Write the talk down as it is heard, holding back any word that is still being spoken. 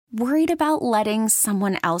Worried about letting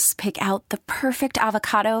someone else pick out the perfect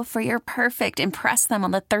avocado for your perfect impress them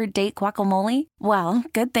on the third date guacamole? Well,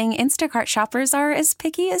 good thing Instacart shoppers are as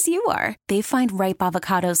picky as you are. They find ripe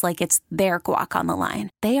avocados like it's their guac on the line.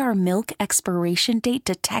 They are milk expiration date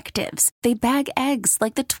detectives. They bag eggs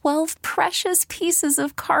like the 12 precious pieces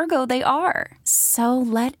of cargo they are. So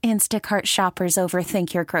let Instacart shoppers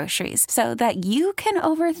overthink your groceries so that you can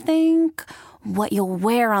overthink what you'll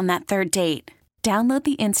wear on that third date. Download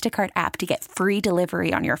the Instacart app to get free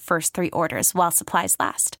delivery on your first 3 orders while supplies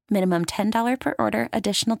last. Minimum $10 per order.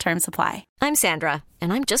 Additional terms apply. I'm Sandra,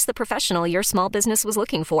 and I'm just the professional your small business was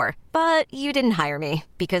looking for. But you didn't hire me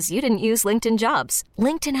because you didn't use LinkedIn Jobs.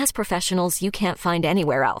 LinkedIn has professionals you can't find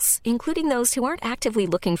anywhere else, including those who aren't actively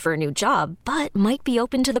looking for a new job, but might be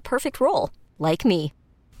open to the perfect role, like me.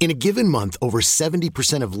 In a given month, over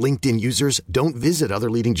 70% of LinkedIn users don't visit other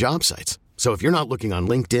leading job sites. So if you're not looking on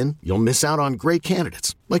LinkedIn, you'll miss out on great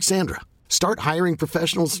candidates like Sandra. Start hiring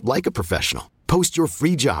professionals like a professional. Post your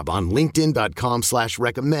free job on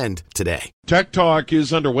linkedin.com/recommend today. Tech Talk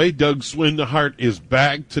is underway. Doug Swindehart is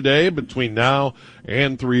back today between now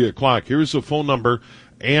and 3 o'clock. Here's the phone number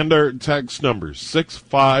and our text number,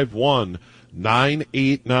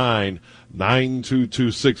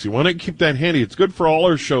 651-989-9226. You want to keep that handy. It's good for all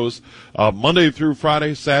our shows, Monday through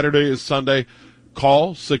Friday, Saturday is Sunday.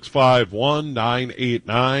 Call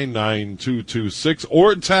 651-989-9226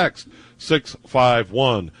 or text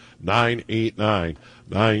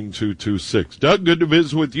 651-989-9226. Doug, good to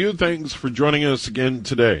visit with you. Thanks for joining us again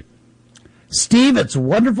today. Steve, it's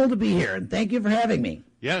wonderful to be here, and thank you for having me.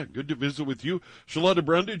 Yeah, good to visit with you. Shaletta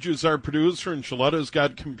Brundage is our producer, and Shaletta's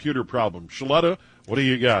got computer problems. Shaletta, what do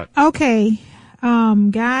you got? Okay,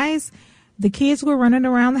 guys, the kids were running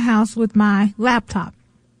around the house with my laptop.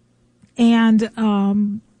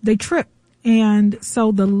 And they tripped, and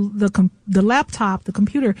so the laptop, the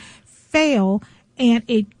computer, fell, and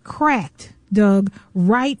it cracked, Doug,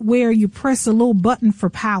 right where you press a little button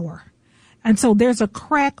for power. And so there's a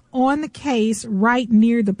crack on the case right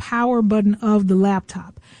near the power button of the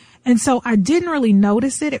laptop. And so I didn't really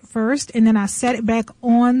notice it at first, and then I set it back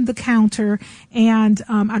on the counter, and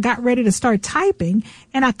I got ready to start typing,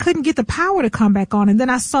 and I couldn't get the power to come back on. And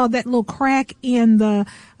then I saw that little crack in the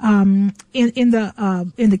in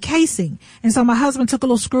the casing. And so my husband took a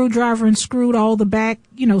little screwdriver and screwed all the back,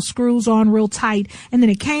 screws on real tight. And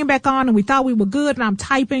then it came back on, and we thought we were good, and I'm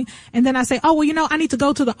typing. And then I say, oh, well, I need to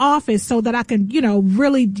go to the office so that I can,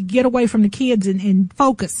 really get away from the kids and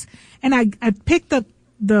focus. And I picked the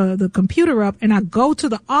computer up, and I go to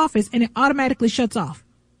the office, and it automatically shuts off.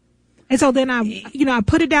 And so then I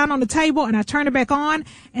put it down on the table, and I turn it back on.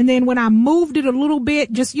 And then when I moved it a little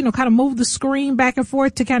bit, just, kind of move the screen back and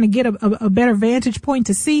forth to kind of get a better vantage point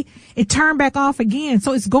to see, it turned back off again.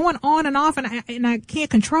 So it's going on and off, and I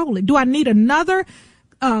can't control it. Do I need another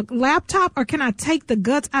laptop, or can I take the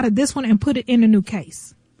guts out of this one and put it in a new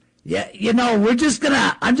case? Yeah, I'm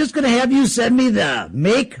just gonna have you send me the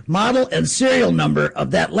make, model, and serial number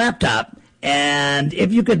of that laptop. And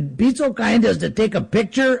if you could be so kind as to take a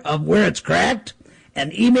picture of where it's cracked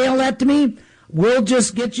and email that to me, we'll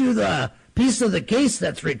just get you the piece of the case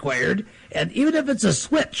that's required. And even if it's a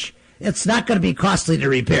switch, it's not going to be costly to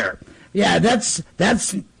repair. Yeah, that's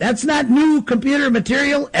not new computer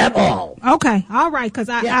material at all. Okay, all right, because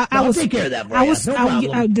I'll take care of that for you. No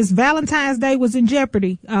problem. This Valentine's Day was in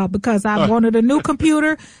jeopardy because I wanted a new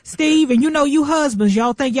computer, Steve, and you husbands,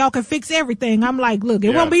 y'all think y'all can fix everything. I'm like, look,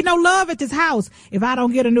 it won't be no love at this house if I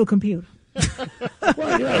don't get a new computer.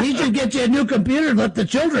 Well, he should get you a new computer and let the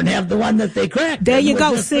children have the one that they cracked. There you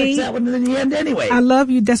go. See, fix that one in the end anyway. I love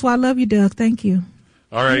you. That's why I love you, Doug. Thank you.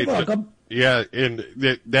 All right. You're welcome. Yeah, and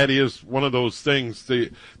that is one of those things.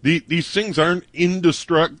 These things aren't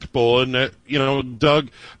indestructible, and that,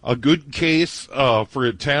 Doug, a good case for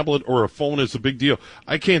a tablet or a phone is a big deal.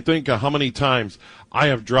 I can't think of how many times I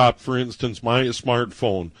have dropped, for instance, my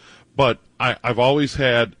smartphone, but I've always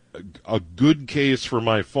had a good case for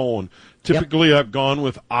my phone. Typically, I've gone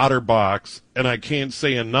with OtterBox, and I can't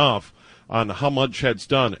say enough on how much that's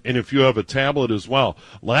done. And if you have a tablet as well,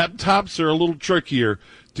 laptops are a little trickier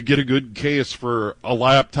to get a good case for a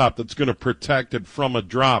laptop that's going to protect it from a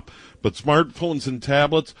drop. But smartphones and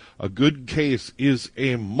tablets, a good case is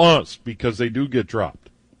a must because they do get dropped.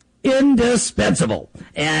 Indispensable.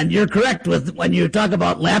 And you're correct when you talk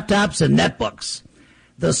about laptops and netbooks.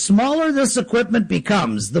 The smaller this equipment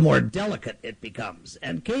becomes, the more delicate it becomes.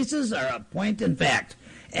 And cases are a point in fact.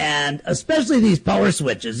 And especially these power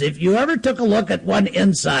switches. If you ever took a look at one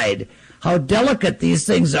inside, how delicate these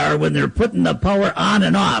things are when they're putting the power on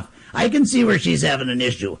and off. I can see where she's having an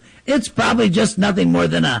issue. It's probably just nothing more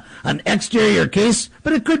than an exterior case,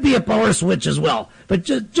 but it could be a power switch as well. But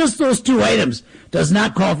just those two items does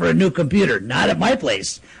not call for a new computer, not at my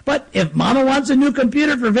place. But if Mama wants a new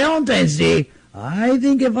computer for Valentine's Day, I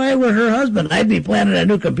think if I were her husband, I'd be planning a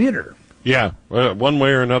new computer. Yeah, one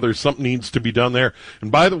way or another, something needs to be done there.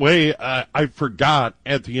 And by the way, I forgot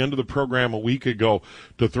at the end of the program a week ago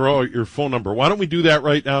to throw out your phone number. Why don't we do that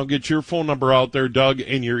right now? Get your phone number out there, Doug,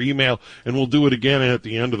 and your email, and we'll do it again at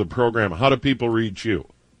the end of the program. How do people reach you?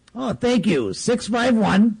 Oh, thank you.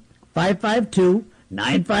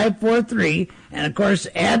 651-552-9543. And, of course,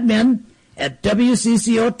 admin at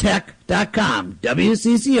WCCOtech.com.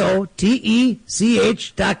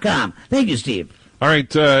 WCCOTECH.com. Thank you, Steve. All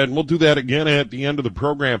right, and we'll do that again at the end of the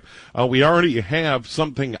program. We already have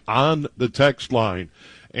something on the text line,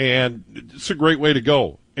 and it's a great way to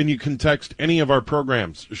go. And you can text any of our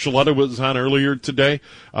programs. Shaletta was on earlier today,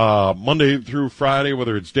 Monday through Friday,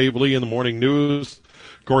 whether it's Dave Lee in the Morning News,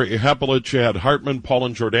 Corey Heppelich, Chad Hartman, Paul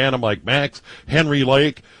and Jordana, Mike Max, Henry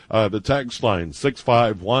Lake. The text line,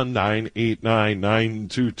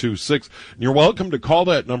 651-989-9226. And you're welcome to call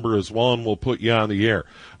that number as well, and we'll put you on the air.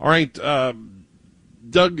 All right,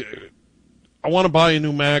 Doug, I want to buy a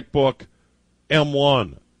new MacBook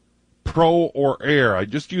M1, Pro or Air. I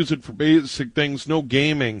just use it for basic things, no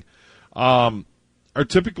gaming. Are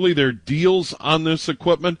typically there deals on this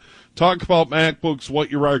equipment? Talk about MacBooks,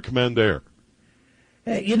 what you recommend there.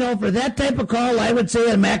 You know, for that type of call, I would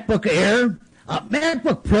say a MacBook Air.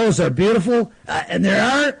 MacBook Pros are beautiful, and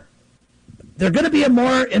they're going to be a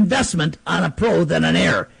more investment on a Pro than an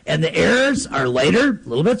Air. And the Airs are lighter, a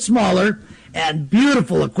little bit smaller, and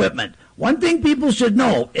beautiful equipment. One thing people should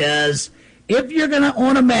know is if you're going to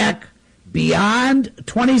own a Mac beyond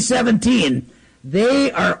 2017,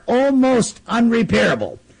 they are almost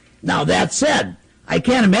unrepairable. Now, that said, I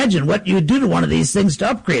can't imagine what you'd do to one of these things to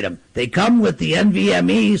upgrade them. They come with the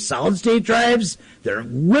NVMe solid-state drives. They're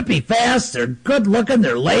whippy fast. They're good-looking.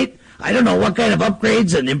 They're light. I don't know what kind of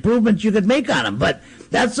upgrades and improvements you could make on them, but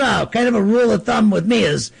that's kind of a rule of thumb with me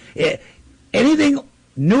is anything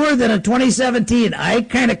newer than a 2017, I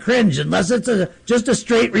kind of cringe unless it's just a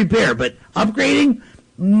straight repair. But upgrading,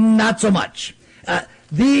 not so much.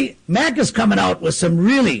 The Mac is coming out with some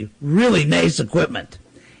really, really nice equipment.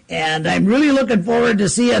 And I'm really looking forward to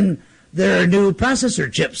seeing their new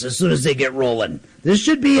processor chips as soon as they get rolling. This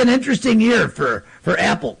should be an interesting year for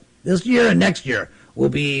Apple. This year and next year will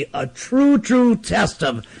be a true test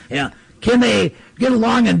of, can they get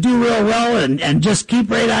along and do real well and just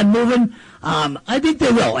keep right on moving? I think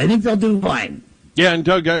they will. I think they'll do fine. Yeah, and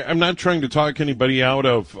Doug, I'm not trying to talk anybody out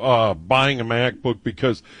of buying a MacBook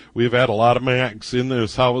because we've had a lot of Macs in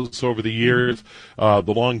this house over the years. The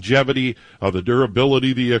longevity, the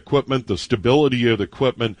durability of the equipment, the stability of the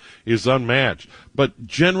equipment is unmatched. But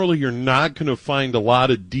generally, you're not going to find a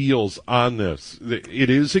lot of deals on this. It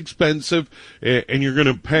is expensive, and you're going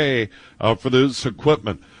to pay for this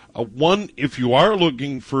equipment. One, if you are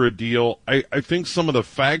looking for a deal, I think some of the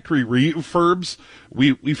factory refurbs,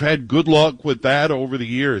 we've had good luck with that over the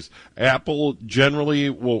years. Apple generally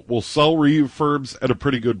will sell refurbs at a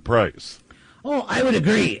pretty good price. Oh, I would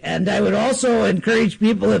agree. And I would also encourage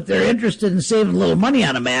people, if they're interested in saving a little money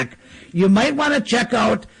on a Mac, you might want to check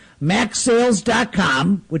out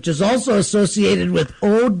MacSales.com, which is also associated with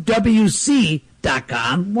OWC.com,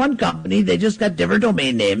 one company. They just got different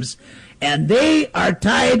domain names. And they are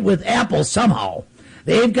tied with Apple somehow.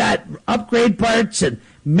 They've got upgrade parts and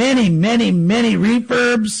many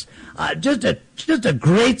refurbs. Just a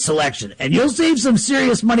great selection. And you'll save some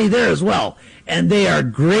serious money there as well. And they are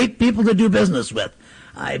great people to do business with.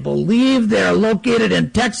 I believe they're located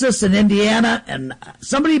in Texas and Indiana. And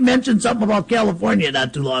somebody mentioned something about California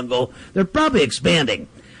not too long ago. They're probably expanding.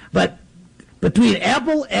 But between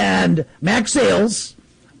Apple and Mac Sales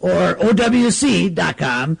or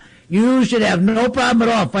OWC.com, you should have no problem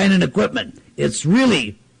at all finding equipment. It's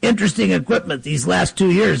really interesting equipment these last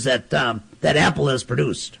 2 years that Apple has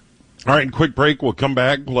produced. All right, quick break. We'll come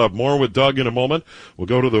back. We'll have more with Doug in a moment. We'll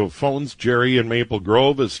go to the phones. Jerry in Maple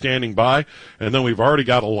Grove is standing by. And then we've already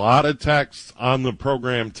got a lot of texts on the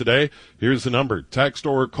program today. Here's the number. Text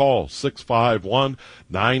or call,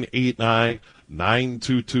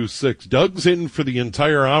 651-989-9226. Doug's in for the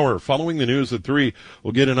entire hour. Following the news at 3,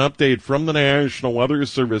 we'll get an update from the National Weather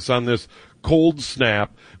Service on this cold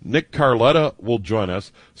snap. Nick Carletta will join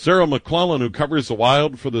us. Sarah McClellan, who covers the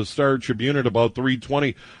Wild for the Star Tribune at about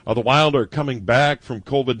 3:20. The Wild are coming back from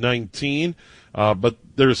COVID-19. but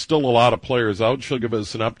there's still a lot of players out. She'll give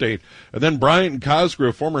us an update. And then Brian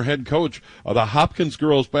Cosgrove, former head coach of the Hopkins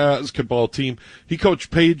girls basketball team. He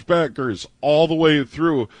coached Paige Beckers all the way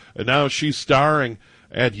through, and now she's starring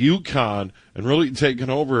at UConn and really taking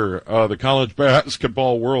over the college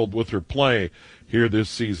basketball world with her play here this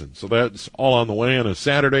season. So that's all on the way on a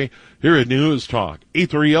Saturday here at News Talk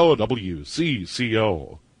 830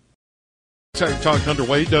 WCCO. Tech Talk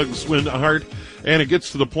underway. Doug Swinhart, and it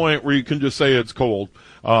gets to the point where you can just say it's cold.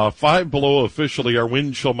 5 below officially. Our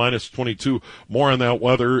wind chill minus 22. More on that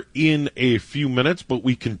weather in a few minutes, but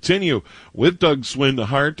we continue with Doug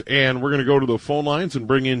Swinhart, and we're going to go to the phone lines and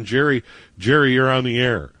bring in Jerry. Jerry, you're on the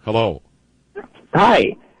air. Hello.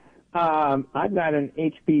 Hi. I've got an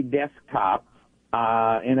HP desktop,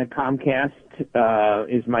 and a Comcast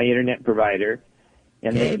is my internet provider.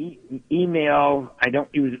 And the email, I don't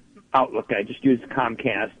use Outlook, I just use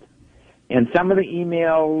Comcast. And some of the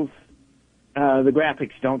emails, the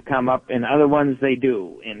graphics don't come up, and other ones they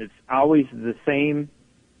do. And it's always the same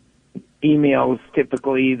emails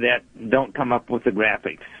typically that don't come up with the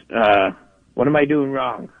graphics. What am I doing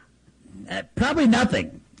wrong? Probably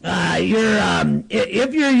nothing.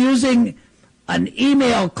 If you're using an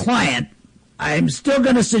email client, I'm still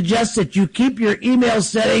going to suggest that you keep your email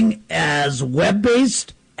setting as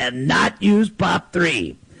web-based and not use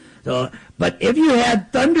POP3. So, but if you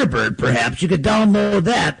had Thunderbird, perhaps you could download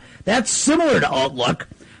that. That's similar to Outlook,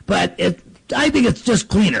 but I think it's just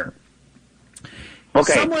cleaner.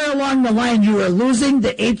 Okay. Somewhere along the line, you are losing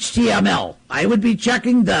the HTML. I would be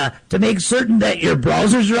checking to make certain that your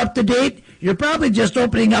browsers are up to date. You're probably just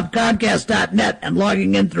opening up Comcast.net and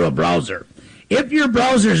logging in through a browser. If your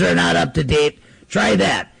browsers are not up to date, try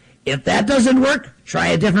that. If that doesn't work, try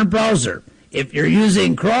a different browser. If you're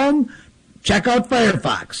using Chrome, check out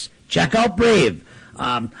Firefox. Check out Brave.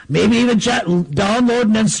 Maybe even download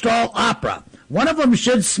and install Opera. One of them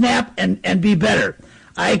should snap and be better.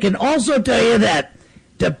 I can also tell you that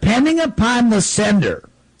depending upon the sender,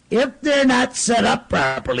 if they're not set up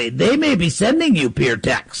properly, they may be sending you peer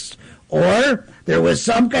text. Or there was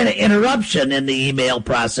some kind of interruption in the email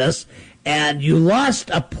process, and you lost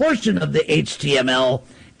a portion of the HTML,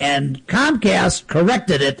 and Comcast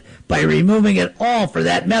corrected it by removing it all for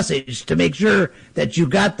that message to make sure that you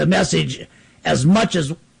got the message as much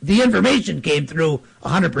as the information came through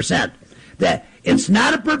 100%. That it's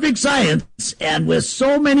not a perfect science, and with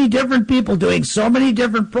so many different people doing so many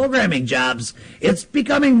different programming jobs, it's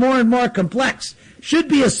becoming more and more complex. Should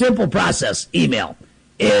be a simple process, email.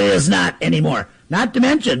 It is not anymore. Not to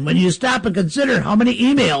mention, when you stop and consider how many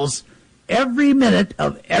emails every minute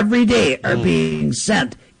of every day are being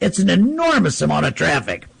sent, it's an enormous amount of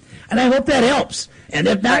traffic. And I hope that helps. And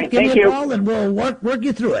if not, give me a call and we'll work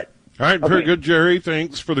you through it. All right, very good, Jerry.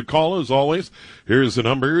 Thanks for the call, as always. Here's the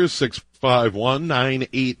number,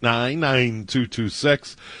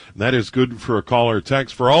 651-989-9226. And that is good for a call or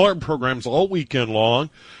text. For all our programs all weekend long,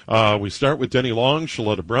 we start with Denny Long,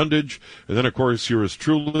 Shaletta Brundage, and then, of course, yours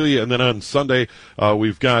truly. And then on Sunday,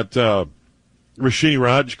 we've got Rashini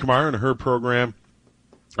Rajkumar and her program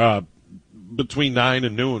between 9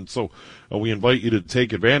 and noon. So we invite you to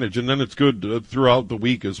take advantage. And then it's good throughout the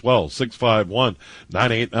week as well.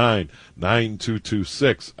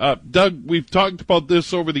 651-989-9226. Doug, we've talked about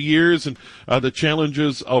this over the years and the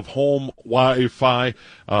challenges of home Wi-Fi.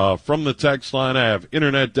 From the text line, I have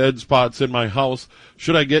internet dead spots in my house.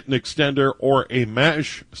 Should I get an extender or a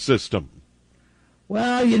mesh system?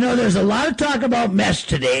 Well, there's a lot of talk about mesh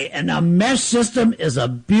today, and a mesh system is a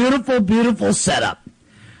beautiful, beautiful setup.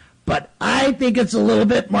 But I think it's a little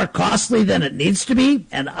bit more costly than it needs to be,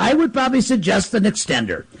 and I would probably suggest an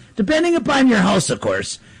extender, depending upon your house, of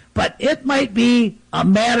course. But it might be a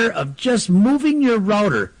matter of just moving your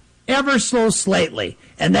router ever so slightly,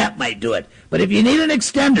 and that might do it. But if you need an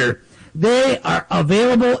extender, they are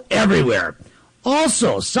available everywhere.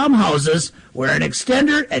 Also, some houses where an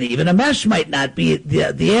extender and even a mesh might not be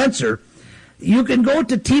the answer, you can go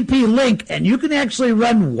to TP-Link, and you can actually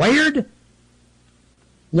run wired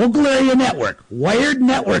local area network, wired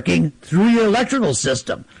networking through your electrical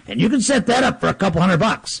system. And you can set that up for a couple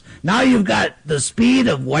 $100. Now you've got the speed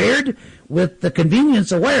of wired with the convenience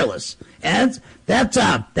of wireless. And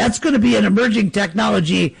that's going to be an emerging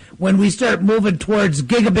technology when we start moving towards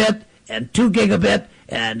gigabit and 2 gigabit.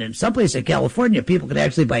 And in some place in California, people could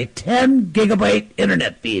actually buy 10 gigabyte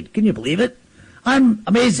internet feed. Can you believe it?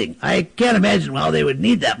 Amazing. I can't imagine how they would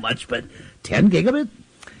need that much, but 10 gigabit?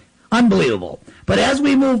 Unbelievable. But as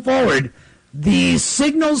we move forward, the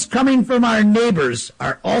signals coming from our neighbors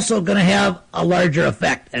are also going to have a larger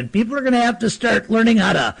effect. And people are going to have to start learning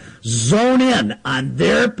how to zone in on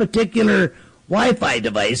their particular Wi-Fi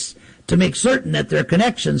device to make certain that their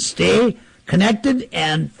connections stay connected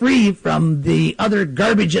and free from the other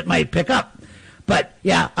garbage it might pick up. But,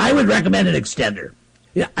 yeah, I would recommend an extender.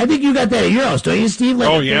 Yeah, I think you got that at your house, don't you, Steve? Like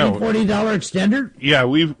a $30, $40 extender? Yeah,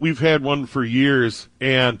 we've had one for years,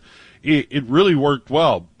 and it really worked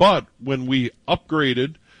well. But when we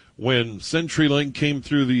upgraded, when CenturyLink came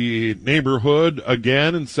through the neighborhood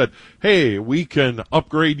again and said, hey, we can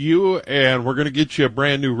upgrade you, and we're going to get you a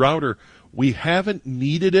brand-new router, we haven't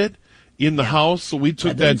needed it in the house, so we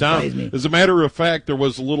took that down. As a matter of fact, there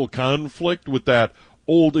was a little conflict with that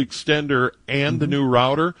old extender and the new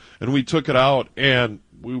router, and we took it out, and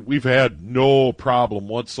we've had no problem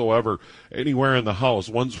whatsoever anywhere in the house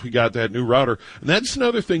once we got that new router. And that's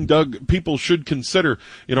another thing, Doug, people should consider.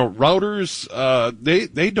 You know, routers,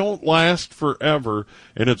 they don't last forever,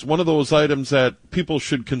 and it's one of those items that people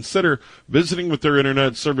should consider visiting with their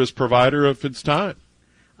internet service provider if it's time.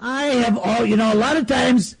 I have a lot of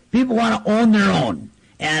times people want to own their own,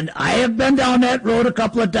 and I have been down that road a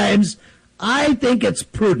couple of times. I think it's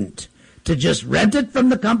prudent to just rent it from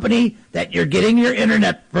the company that you're getting your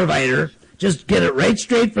internet provider. Just get it right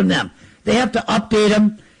straight from them. They have to update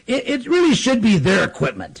them. It really should be their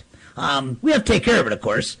equipment. We have to take care of it, of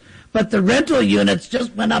course. But the rental units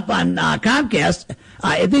just went up on Comcast.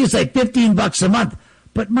 I think it's like $15 a month.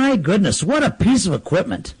 But my goodness, what a piece of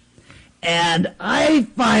equipment. And I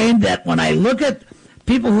find that when I look at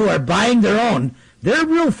people who are buying their own, they're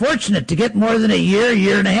real fortunate to get more than a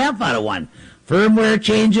year and a half out of one. Firmware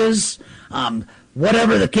changes,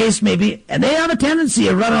 whatever the case may be, and they have a tendency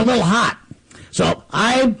to run a little hot. So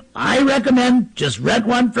I recommend just rent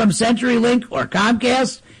one from CenturyLink or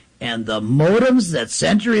Comcast, and the modems that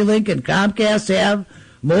CenturyLink and Comcast have,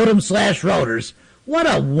 modem/routers, what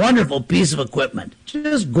a wonderful piece of equipment.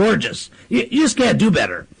 Just gorgeous. You just can't do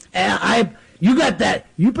better. You got that.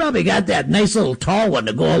 You probably got that nice little tall one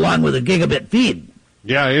to go along with a gigabit feed.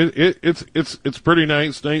 Yeah, it's pretty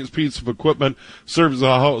nice piece of equipment. Serves the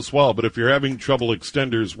house well, but if you're having trouble,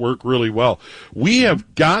 extenders work really well. We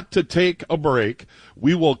have got to take a break.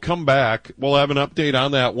 We will come back. We'll have an update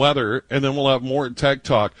on that weather, and then we'll have more tech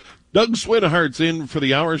talk. Doug Swinhart's in for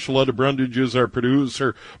the hour. Shaletta Brundage is our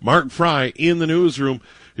producer. Mark Fry in the newsroom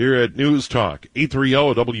here at News Talk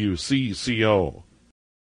 830 WCCO.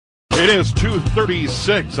 It is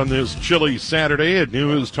 2:36 on this chilly Saturday at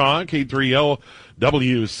News Talk 830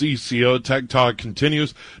 WCCO. Tech Talk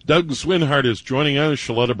continues. Doug Swinhart is joining us.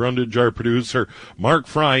 Shaletta Brundage, our producer. Mark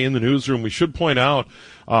Fry in the newsroom. We should point out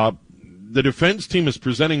the defense team is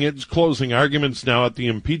presenting its closing arguments now at the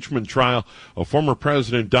impeachment trial of former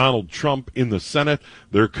President Donald Trump in the Senate.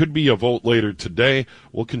 There could be a vote later today.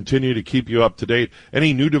 We'll continue to keep you up to date.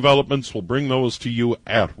 Any new developments, we'll bring those to you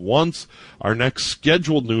at once. Our next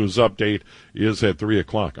scheduled news update is at 3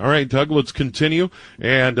 o'clock. All right, Doug, let's continue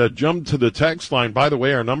and jump to the text line. By the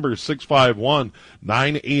way, our number is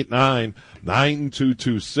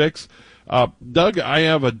 651-989-9226. Doug, I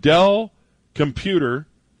have a Dell computer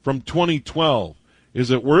from 2012. Is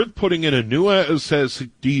it worth putting in a new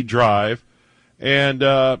SSD drive and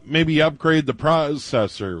maybe upgrade the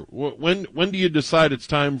processor? When do you decide it's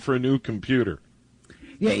time for a new computer?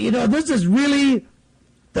 Yeah, this is really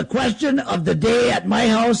the question of the day at my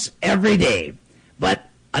house every day. But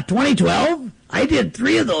a 2012, I did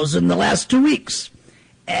 3 of those in the last 2 weeks.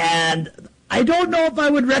 And I don't know if I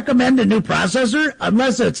would recommend a new processor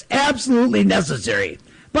unless it's absolutely necessary.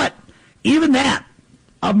 But even that,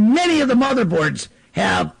 many of the motherboards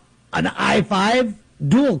have an i5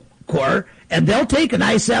 dual core, and they'll take an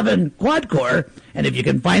i7 quad core, and if you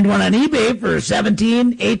can find one on eBay for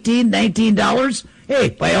 $17, $18, $19, hey,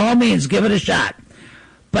 by all means, give it a shot.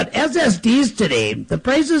 But SSDs today, the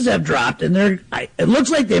prices have dropped, and it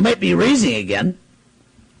looks like they might be raising again.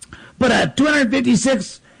 But a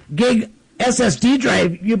 256 gig SSD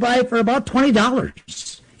drive you buy for about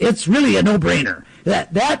 $20. It's really a no-brainer.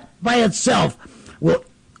 That by itself will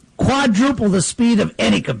quadruple the speed of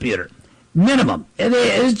any computer, minimum.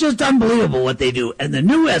 It's just unbelievable what they do. And the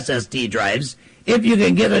new SSD drives, if you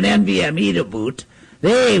can get an NVMe to boot,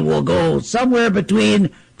 they will go somewhere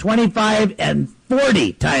between 25 and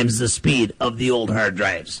 40 times the speed of the old hard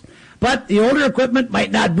drives. But the older equipment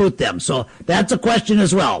might not boot them, so that's a question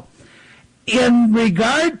as well. In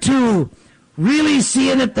regard to really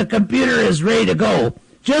seeing if the computer is ready to go,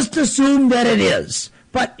 just assume that it is.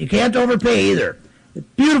 But you can't overpay either.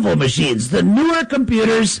 Beautiful machines. The newer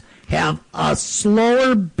computers have a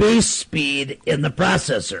slower base speed in the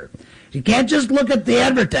processor. You can't just look at the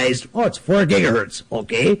advertised, it's 4 gigahertz,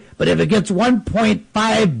 okay? But if it gets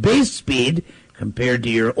 1.5 base speed compared to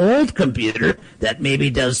your old computer that maybe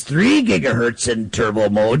does 3 gigahertz in turbo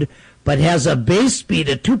mode, but has a base speed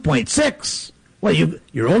of 2.6. Well,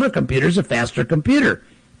 your older computer's a faster computer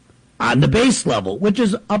on the base level, which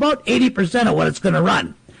is about 80% of what it's going to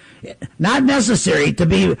run. Not necessary to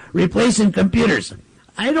be replacing computers.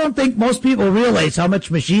 I don't think most people realize how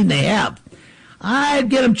much machine they have. I'd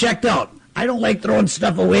get them checked out. I don't like throwing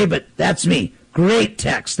stuff away, but that's me. Great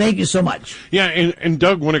text. Thank you so much. Yeah, and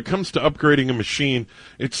Doug, when it comes to upgrading a machine,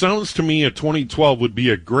 it sounds to me a 2012 would be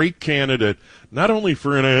a great candidate, not only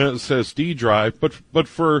for an SSD drive, but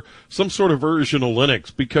for some sort of version of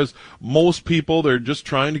Linux, because most people, they're just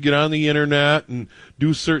trying to get on the internet and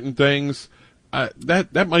do certain things.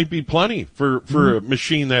 That might be plenty for a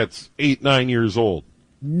machine that's 8-9 years old.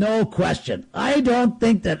 No question. I don't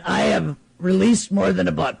think that I have released more than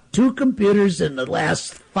about 2 computers in the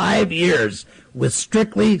last 5 years with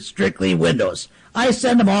strictly Windows. I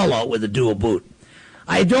send them all out with a dual boot.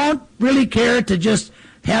 I don't really care to just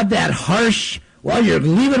have that harsh, well, you're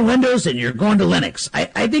leaving Windows and you're going to Linux.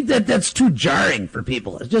 I think that's too jarring for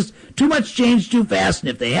people. It's just too much change too fast, and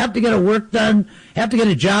if they have to get a work done, have to get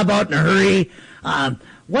a job out in a hurry,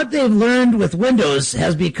 what they've learned with Windows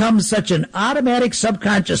has become such an automatic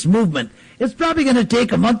subconscious movement. It's probably going to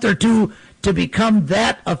take a month or two to become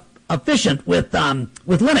that efficient with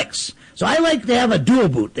Linux. So I like to have a dual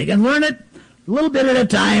boot. They can learn it a little bit at a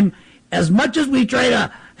time. As much as we try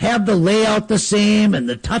to have the layout the same and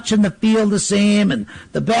the touch and the feel the same and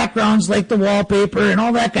the backgrounds like the wallpaper and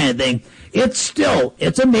all that kind of thing,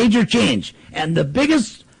 it's a major change. And the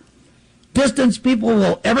biggest distance people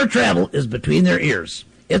will ever travel is between their ears.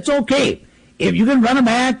 It's okay. If you can run a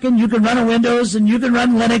Mac and you can run a Windows and you can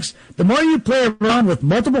run Linux, the more you play around with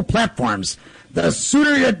multiple platforms, the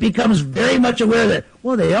sooner it becomes very much aware that,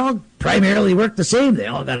 well, they all primarily work the same. They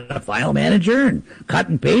all got a file manager and cut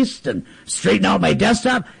and paste and straighten out my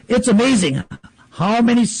desktop. It's amazing how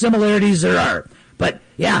many similarities there are. But,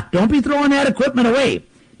 yeah, don't be throwing that equipment away.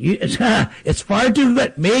 It's far too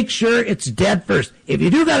good. Make sure it's dead first. If you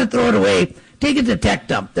do got to throw it away, take it to Tech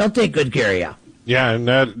Dump. They'll take good care of you. Yeah, and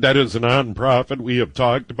that is a nonprofit we have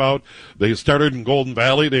talked about. They started in Golden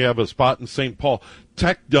Valley. They have a spot in St. Paul.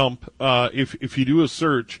 Tech Dump, if you do a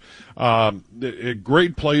search, a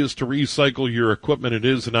great place to recycle your equipment. It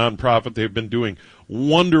is a nonprofit. They've been doing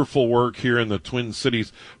wonderful work here in the Twin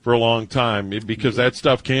Cities for a long time because that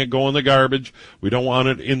stuff can't go in the garbage. We don't want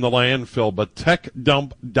it in the landfill. But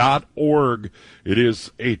techdump.org, it is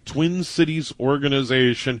a Twin Cities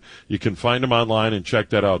organization. You can find them online and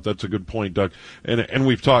check that out. That's a good point, Doug. And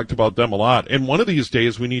we've talked about them a lot. And one of these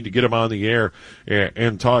days we need to get them on the air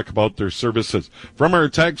and talk about their services. From our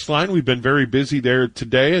text line, we've been very busy there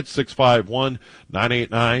today at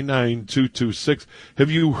 651-989-9226. Have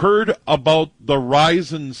you heard about the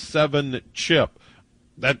Ryzen 7 chip?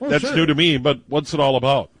 That's sure. New to me, but what's it all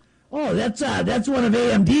about? Oh, that's one of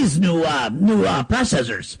AMD's new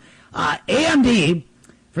processors. AMD,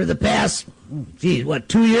 for the past,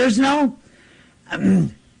 2 years now?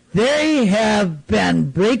 They have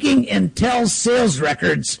been breaking Intel's sales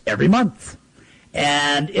records every month.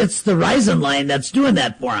 And it's the Ryzen line that's doing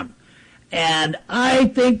that for them. And I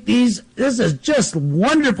think this is just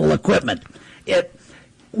wonderful equipment. It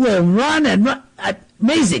will run and run.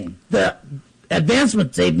 Amazing, the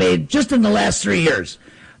advancements they've made just in the last 3 years.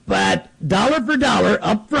 But dollar for dollar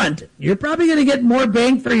up front, you're probably going to get more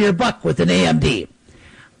bang for your buck with an AMD.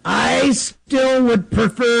 I still would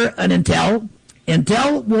prefer an Intel.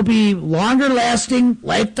 Intel will be longer lasting,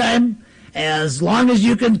 lifetime, as long as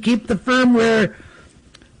you can keep the firmware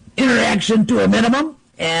interaction to a minimum.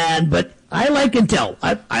 But I like Intel.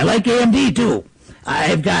 I like AMD too.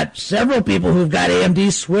 I've got several people who've got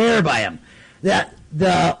AMD swear by them. That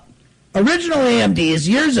the original AMDs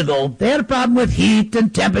years ago, they had a problem with heat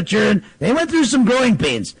and temperature, and they went through some growing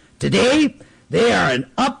pains. Today, they are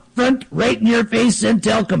an upfront, right in your face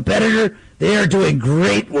Intel competitor. They are doing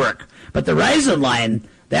great work. But the Ryzen line,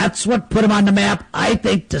 that's what put them on the map, I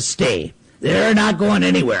think, to stay. They're not going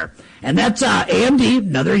anywhere. And that's AMD,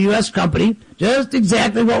 another U.S. company, just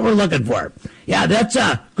exactly what we're looking for. Yeah, that's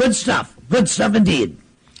good stuff. Good stuff indeed.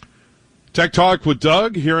 Tech Talk with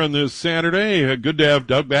Doug here on this Saturday. Good to have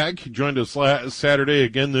Doug back. He joined us last Saturday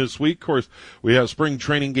again this week. Of course, we have spring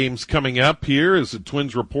training games coming up here as the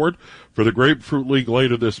Twins report for the Grapefruit League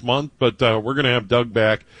later this month. But we're going to have Doug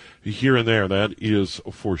back here and there. That is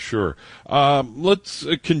for sure. Let's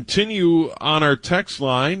continue on our text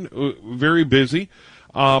line. Very busy.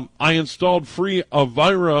 I installed free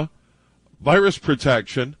Avira virus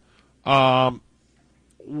protection. How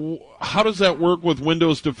does that work with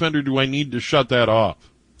Windows Defender? Do I need to shut that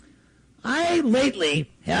off? I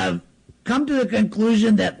lately have come to the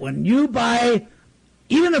conclusion that when you buy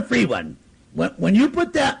even a free one, when you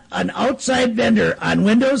put an outside vendor on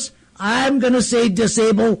Windows, I'm going to say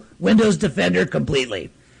disable Windows Defender completely.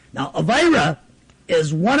 Now, Avira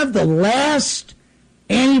is one of the last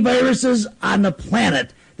antiviruses on the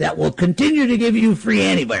planet that will continue to give you free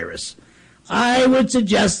antivirus. I would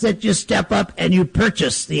suggest that you step up and you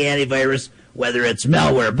purchase the antivirus, whether it's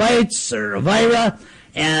Malwarebytes or Avira.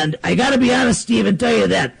 And I got to be honest, Steve, and tell you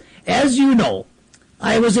that, as you know,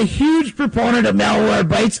 I was a huge proponent of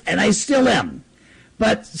Malwarebytes, and I still am.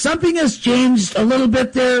 But something has changed a little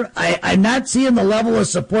bit there. I'm not seeing the level of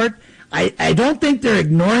support. I don't think they're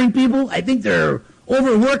ignoring people. I think they're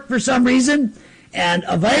overworked for some reason. And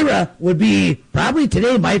Avira would be probably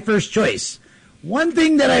today my first choice. One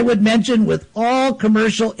thing that I would mention with all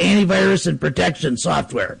commercial antivirus and protection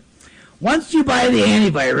software, once you buy the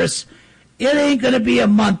antivirus, it ain't going to be a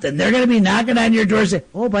month, and they're going to be knocking on your door saying,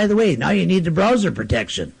 oh, by the way, now you need the browser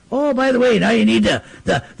protection. Oh, by the way, now you need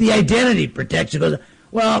the identity protection.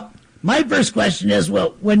 Well, my first question is,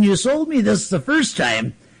 well, when you sold me this the first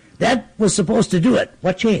time, that was supposed to do it.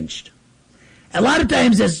 What changed? A lot of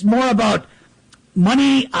times it's more about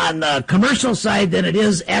money on the commercial side than it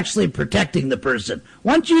is actually protecting the person.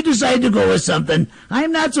 Once you decide to go with something,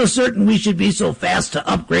 I'm not so certain we should be so fast to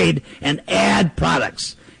upgrade and add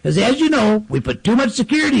products. Because as you know, we put too much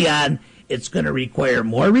security on, it's going to require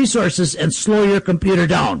more resources and slow your computer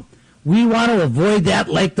down. We want to avoid that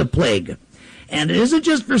like the plague. And it isn't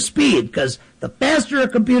just for speed, because the faster a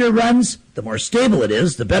computer runs, the more stable it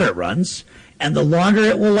is, the better it runs, and the longer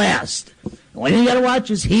it will last. The only thing you got to watch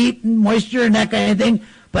is heat and moisture and that kind of thing.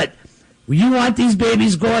 But you want these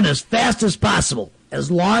babies going as fast as possible, as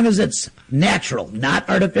long as it's natural, not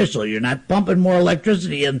artificial. You're not pumping more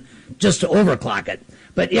electricity in just to overclock it.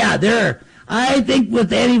 But yeah, I think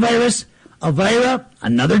with antivirus, Avira,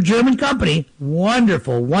 another German company,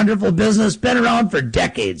 wonderful, wonderful business, been around for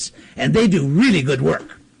decades, and they do really good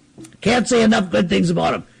work. Can't say enough good things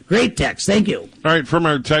about them. Great text. Thank you. All right, from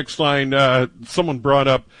our text line, someone brought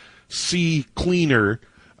up CCleaner.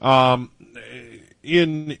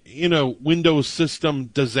 In a Windows system,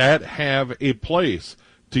 does that have a place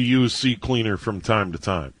to use CCleaner from time to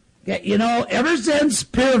time? Yeah, ever since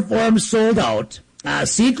Piriform sold out,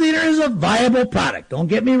 CCleaner is a viable product. Don't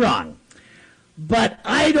get me wrong. But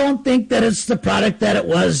I don't think that it's the product that it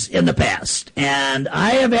was in the past. And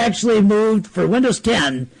I have actually moved for Windows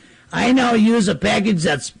 10. I now use a package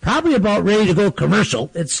that's probably about ready to go commercial.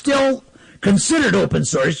 It's still considered open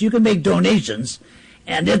source. You can make donations.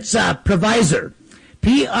 And it's Privazer.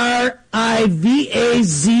 Privazer.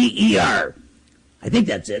 I think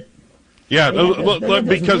that's it. Yeah,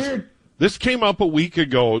 because this came up a week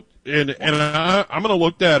ago, and I'm going to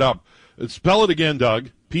look that up. Spell it again, Doug.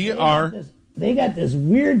 They got this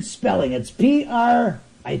weird spelling. It's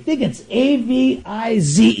I think it's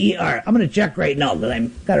Avizer. I'm going to check right now because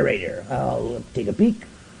I've got it right here. I'll take a peek.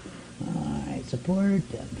 All right, support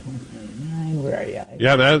 10.99. Where are you?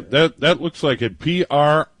 Yeah, that looks like it.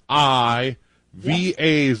 Privazer.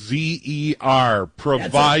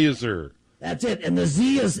 Privazer. That's it. And the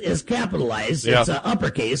Z is capitalized. Yeah. It's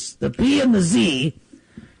uppercase. The P and the Z,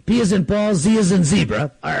 P is in Paul, Z is in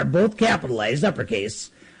zebra, are both capitalized,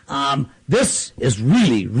 uppercase. This is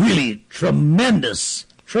really, really tremendous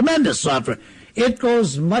software. It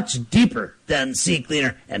goes much deeper than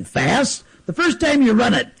CCleaner and fast. The first time you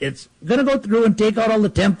run it, it's going to go through and take out all the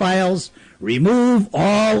temp files, remove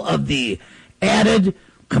all of the added,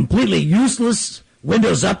 completely useless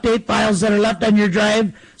Windows Update files that are left on your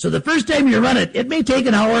drive. So the first time you run it, it may take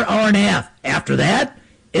an hour, hour and a half. After that,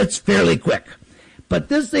 it's fairly quick. But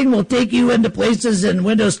this thing will take you into places in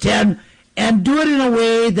Windows 10 and do it in a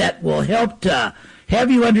way that will help to have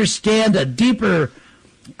you understand a deeper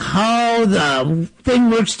how the thing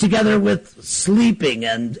works together with sleeping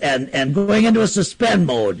and going into a suspend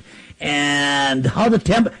mode and how the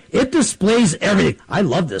temp, it displays everything. I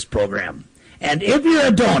love this program. And if you're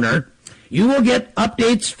a donor, you will get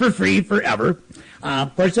updates for free forever.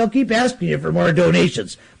 Of course, I'll keep asking you for more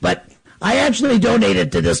donations. But I actually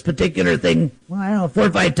donated to this particular thing, 4 or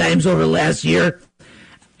 5 times over the last year.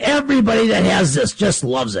 Everybody that has this just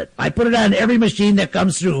loves it. I put it on every machine that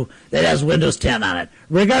comes through that has Windows 10 on it.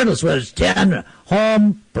 Regardless whether it's 10,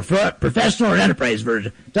 home, professional, or enterprise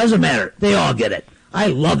version. Doesn't matter. They all get it. I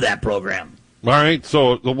love that program. All right,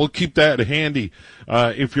 so we'll keep that handy.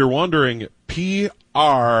 If you're wondering,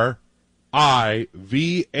 Privazer,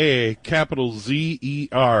 capital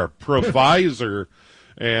Z-E-R, Privazer,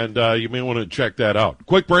 and you may want to check that out.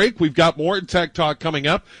 Quick break. We've got more Tech Talk coming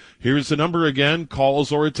up. Here's the number again,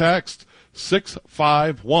 calls or a text,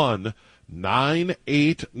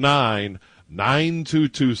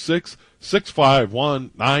 651-989-9226,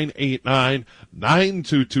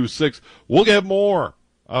 651-989-9226. We'll get more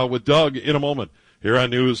with Doug in a moment here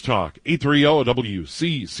on News Talk 830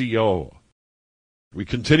 WCCO. We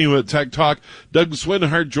continue at Tech Talk. Doug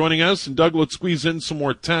Swinhart joining us. And Doug, let's squeeze in some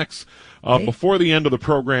more texts before the end of the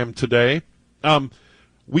program today.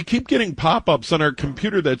 We keep getting pop-ups on our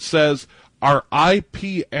computer that says our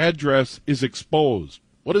IP address is exposed.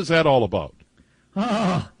 What is that all about?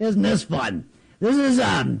 Oh, isn't this fun?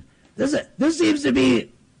 This seems to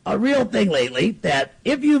be a real thing lately, that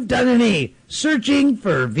if you've done any searching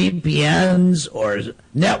for VPNs or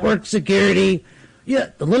network security,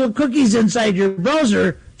 the little cookies inside your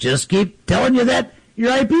browser just keep telling you that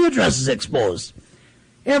your IP address is exposed.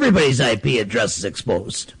 Everybody's IP address is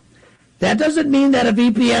exposed. That doesn't mean that a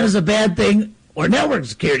VPN is a bad thing or network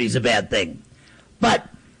security is a bad thing. But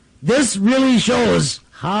this really shows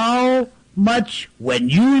how much, when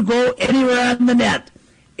you go anywhere on the net,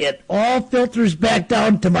 it all filters back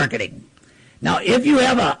down to marketing. Now, if you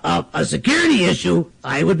have a security issue,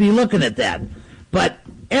 I would be looking at that. But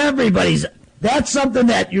that's something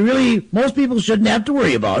that most people shouldn't have to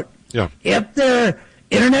worry about. Yeah. If their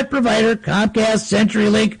internet provider, Comcast,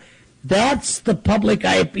 CenturyLink, that's the public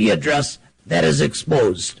IP address that is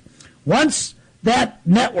exposed. Once that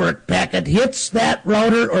network packet hits that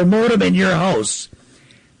router or modem in your house,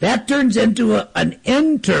 that turns into an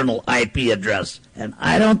internal IP address, and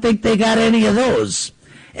I don't think they got any of those.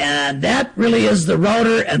 And that really is the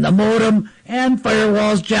router and the modem and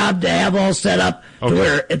firewall's job to have all set up to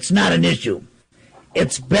where it's not an issue.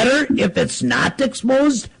 It's better if it's not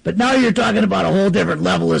exposed, but now you're talking about a whole different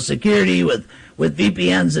level of security with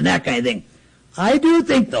VPNs and that kind of thing. I do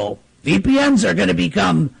think, though, VPNs are going to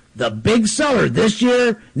become the big seller this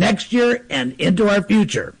year, next year, and into our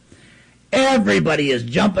future. Everybody is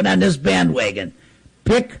jumping on this bandwagon.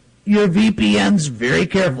 Pick your VPNs very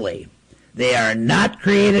carefully. They are not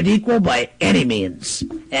created equal by any means.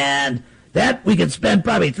 And that we could spend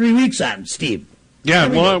probably 3 weeks on, Steve. Yeah,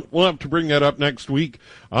 we'll have to bring that up next week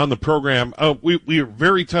on the program. We are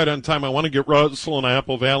very tight on time. I want to get Russell in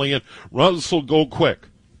Apple Valley in. Russell, go quick.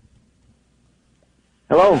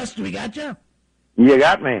 Hello. Russ, we got you? You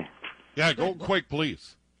got me. Yeah, go quick,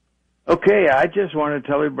 please. Okay, I just want to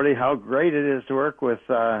tell everybody how great it is to work with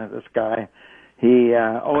this guy. He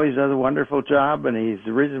always does a wonderful job, and he's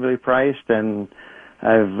reasonably priced, and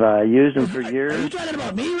I've used him for years. Are you talking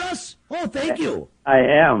about me, Russ? Oh, thank you. I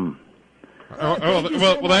am.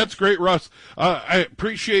 Well, that's great, Russ. I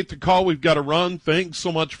appreciate the call. We've got to run. Thanks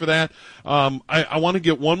so much for that. I want to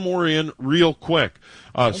get one more in real quick.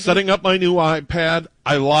 Setting up my new iPad,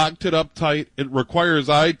 I locked it up tight. It requires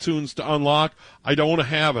iTunes to unlock. I don't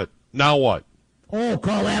have it. Now what? Oh,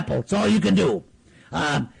 call Apple. It's all you can do.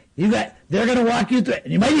 They're going to walk you through it.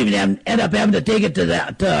 You might even end up having to take it to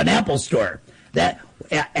an Apple store. That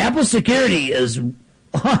Apple security is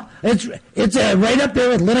it's right up there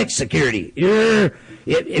with Linux security.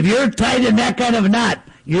 If you're tied in that kind of a knot,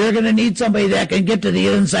 you're going to need somebody that can get to the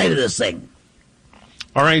inside of this thing.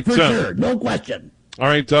 All right, for sure, no question. All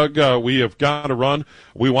right, Doug, we have got to run.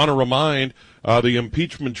 We want to remind the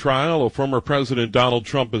impeachment trial of former President Donald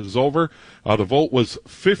Trump is over. The vote was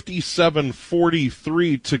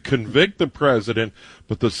 57-43 to convict the president,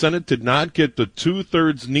 but the Senate did not get the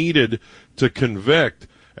two-thirds needed to convict.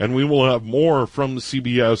 And we will have more from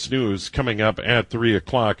CBS News coming up at 3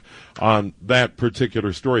 o'clock on that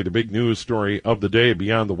particular story, the big news story of the day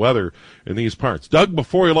beyond the weather in these parts. Doug,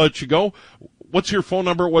 before I let you go, what's your phone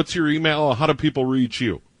number? What's your email? How do people reach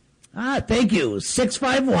you? Thank you.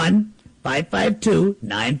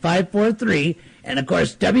 651-552-9543. And, of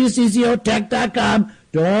course, WCCOtech.com.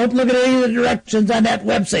 Don't look at any of the directions on that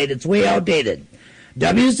website. It's way outdated.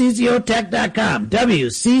 WCCOtech.com.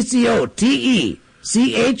 WCCOTECH.com.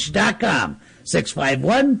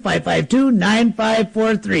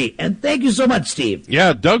 651-552-9543. And thank you so much, Steve.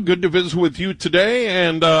 Yeah, Doug, good to visit with you today,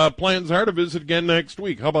 and plans are to visit again next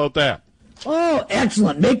week. How about that? Oh,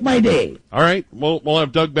 excellent. Make my day. All right. We'll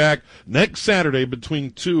have Doug back next Saturday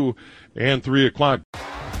between 2 and 3 o'clock.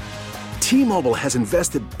 T-Mobile has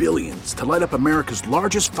invested billions to light up America's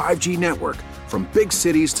largest 5G network, from big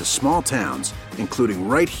cities to small towns, including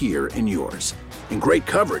right here in yours. And great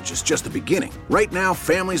coverage is just the beginning. Right now,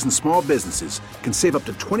 families and small businesses can save up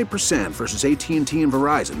to 20% versus AT&T and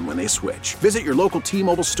Verizon when they switch. Visit your local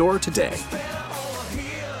T-Mobile store today.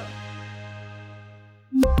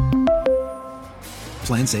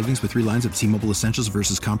 Plan savings with 3 lines of T-Mobile Essentials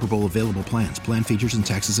versus comparable available plans. Plan features and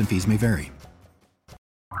taxes and fees may vary.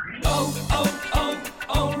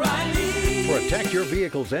 Protect your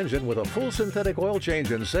vehicle's engine with a full synthetic oil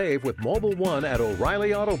change and save with Mobil 1 at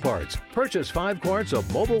O'Reilly Auto Parts. Purchase 5 quarts of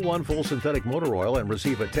Mobil 1 full synthetic motor oil and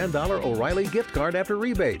receive a $10 O'Reilly gift card after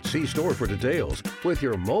rebate. See store for details. With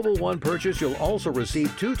your Mobil 1 purchase, you'll also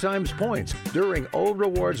receive 2 times points during O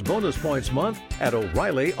Rewards Bonus Points Month at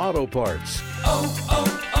O'Reilly Auto Parts.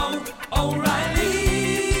 O'Reilly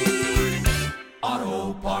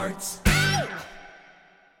Auto Parts.